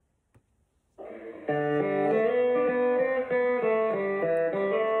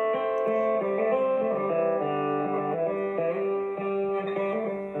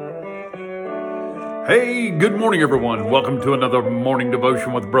Hey, good morning, everyone. Welcome to another morning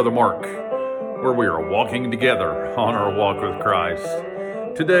devotion with Brother Mark, where we are walking together on our walk with Christ.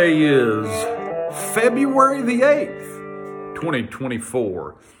 Today is February the 8th,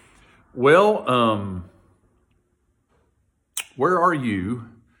 2024. Well, where are you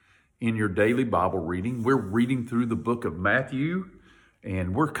in your daily Bible reading? We're reading through the book of Matthew,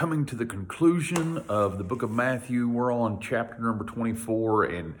 and we're coming to the conclusion of the book of Matthew. We're on chapter number 24,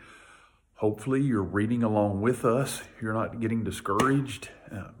 and hopefully you're reading along with us. You're not getting discouraged.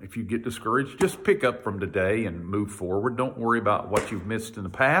 If you get discouraged, just pick up from today and move forward. Don't worry about what you've missed in the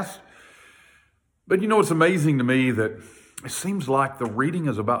past. But you know, it's amazing to me that it seems like the reading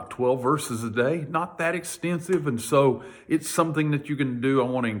is about 12 verses a day, not that extensive. And so it's something that you can do. I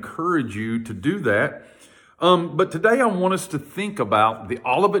want to encourage you to do that. But today I want us to think about the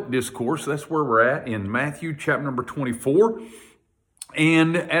Olivet Discourse. That's where we're at in Matthew chapter number 24.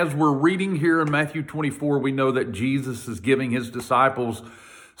 And as we're reading here in Matthew 24, we know that Jesus is giving his disciples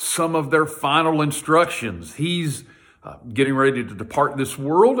some of their final instructions. He's getting ready to depart this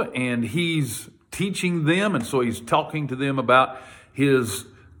world, and he's teaching them. And so he's talking to them about his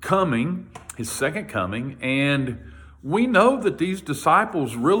coming, his second coming. And we know that these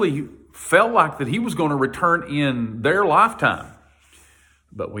disciples really felt like that he was going to return in their lifetime.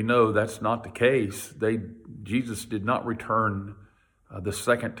 But we know that's not the case. Jesus did not return the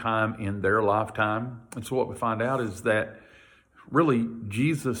second time in their lifetime. And so what we find out is that really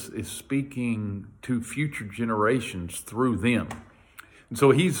Jesus is speaking to future generations through them. And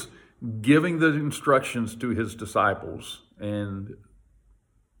so he's giving the instructions to his disciples, and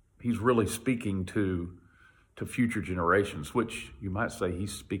he's really speaking to future generations, which you might say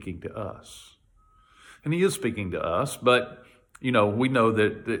he's speaking to us. And he is speaking to us, but you know, we know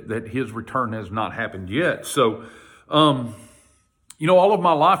that his return has not happened yet. So, you know, all of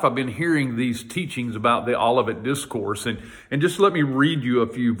my life I've been hearing these teachings about the Olivet Discourse. And just let me read you a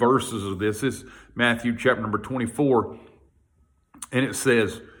few verses of this. This is Matthew chapter number 24. And it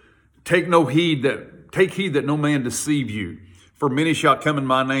says, Take heed that no man deceive you. For many shall come in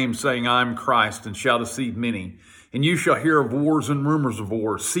my name, saying, I am Christ, and shall deceive many. And you shall hear of wars and rumors of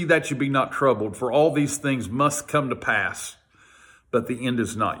wars. See that you be not troubled, for all these things must come to pass, but the end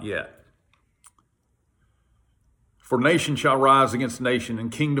is not yet. For nation shall rise against nation, and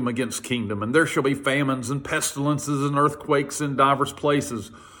kingdom against kingdom, and there shall be famines and pestilences and earthquakes in divers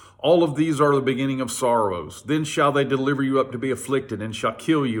places. All of these are the beginning of sorrows. Then shall they deliver you up to be afflicted, and shall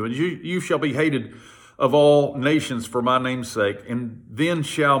kill you, and you shall be hated of all nations for my name's sake. And then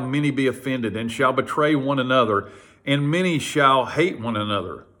shall many be offended, and shall betray one another, and many shall hate one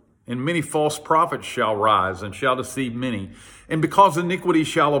another. And many false prophets shall rise, and shall deceive many. And because iniquity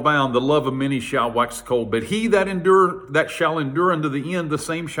shall abound, the love of many shall wax cold. But he that shall endure unto the end, the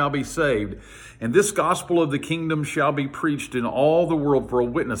same shall be saved. And this gospel of the kingdom shall be preached in all the world for a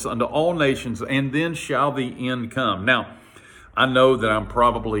witness unto all nations, and then shall the end come. Now, I know that I'm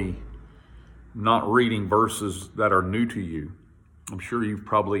probably not reading verses that are new to you. I'm sure you've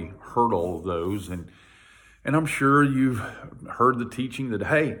probably heard all of those, and I'm sure you've heard the teaching that,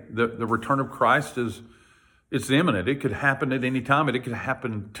 hey, the return of Christ it's imminent. It could happen at any time. It could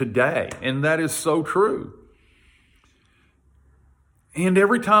happen today. And that is so true. And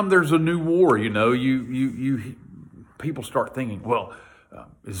every time there's a new war, you know, people start thinking, well,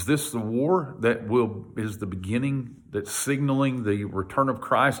 is this the war that is the beginning that's signaling the return of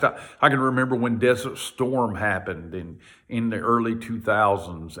Christ? I can remember when Desert Storm happened in the early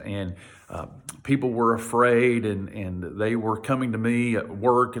 2000s, and people were afraid, and they were coming to me at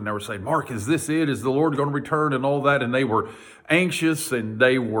work, and they were saying, Mark, is this it? Is the Lord going to return and all that? And they were anxious, and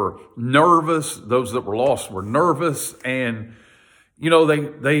they were nervous. Those that were lost were nervous, and you know,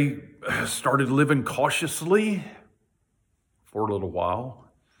 they started living cautiously for a little while.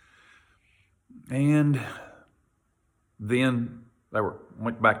 And then they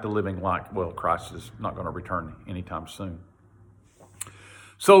went back to living like, well, Christ is not going to return anytime soon.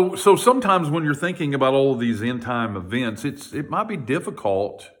 So sometimes when you're thinking about all of these end time events, it might be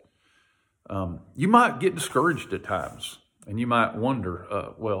difficult. You might get discouraged at times, and you might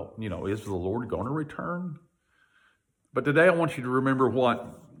wonder, well, you know, is the Lord going to return? But today I want you to remember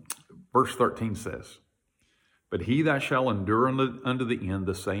what verse 13 says. But he that shall endure unto the end,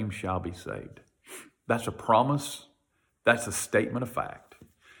 the same shall be saved. That's a promise. That's a statement of fact.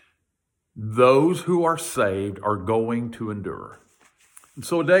 Those who are saved are going to endure. And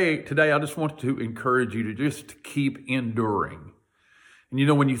so today I just want to encourage you to just keep enduring. And you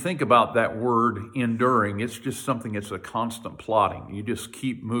know, when you think about that word enduring, it's just something, it's a constant plodding. You just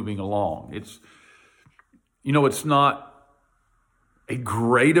keep moving along. It's not a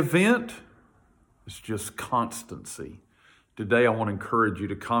great event. It's just constancy. Today, I want to encourage you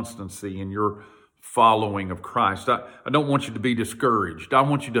to constancy in your following of Christ. I don't want you to be discouraged. I don't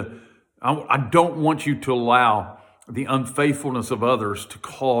want you to allow the unfaithfulness of others to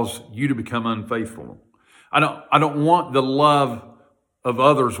cause you to become unfaithful. I don't want the love of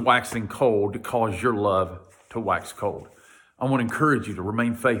others waxing cold to cause your love to wax cold. I want to encourage you to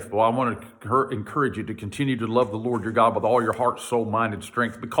remain faithful. I want to encourage you to continue to love the Lord your God with all your heart, soul, mind, and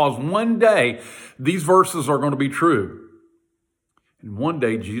strength, because one day these verses are going to be true. And one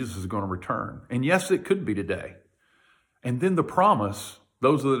day Jesus is going to return. And yes, it could be today. And then the promise,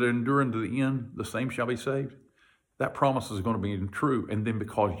 those that endure unto the end, the same shall be saved. That promise is going to be true. And then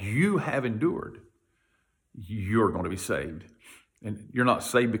because you have endured, you're going to be saved. And you're not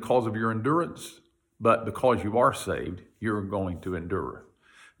saved because of your endurance, but because you are saved, you're going to endure.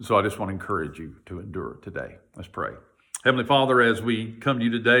 So I just want to encourage you to endure today. Let's pray. Heavenly Father, as we come to you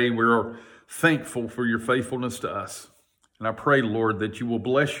today, we're thankful for your faithfulness to us. And I pray, Lord, that you will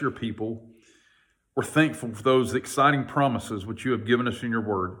bless your people. We're thankful for those exciting promises which you have given us in your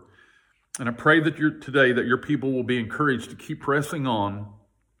word. And I pray that today that your people will be encouraged to keep pressing on,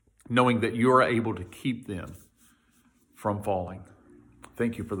 knowing that you are able to keep them from falling.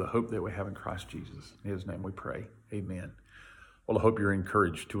 Thank you for the hope that we have in Christ Jesus. In his name we pray. Amen. Well, I hope you're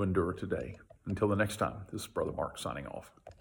encouraged to endure today. Until the next time, this is Brother Mark signing off.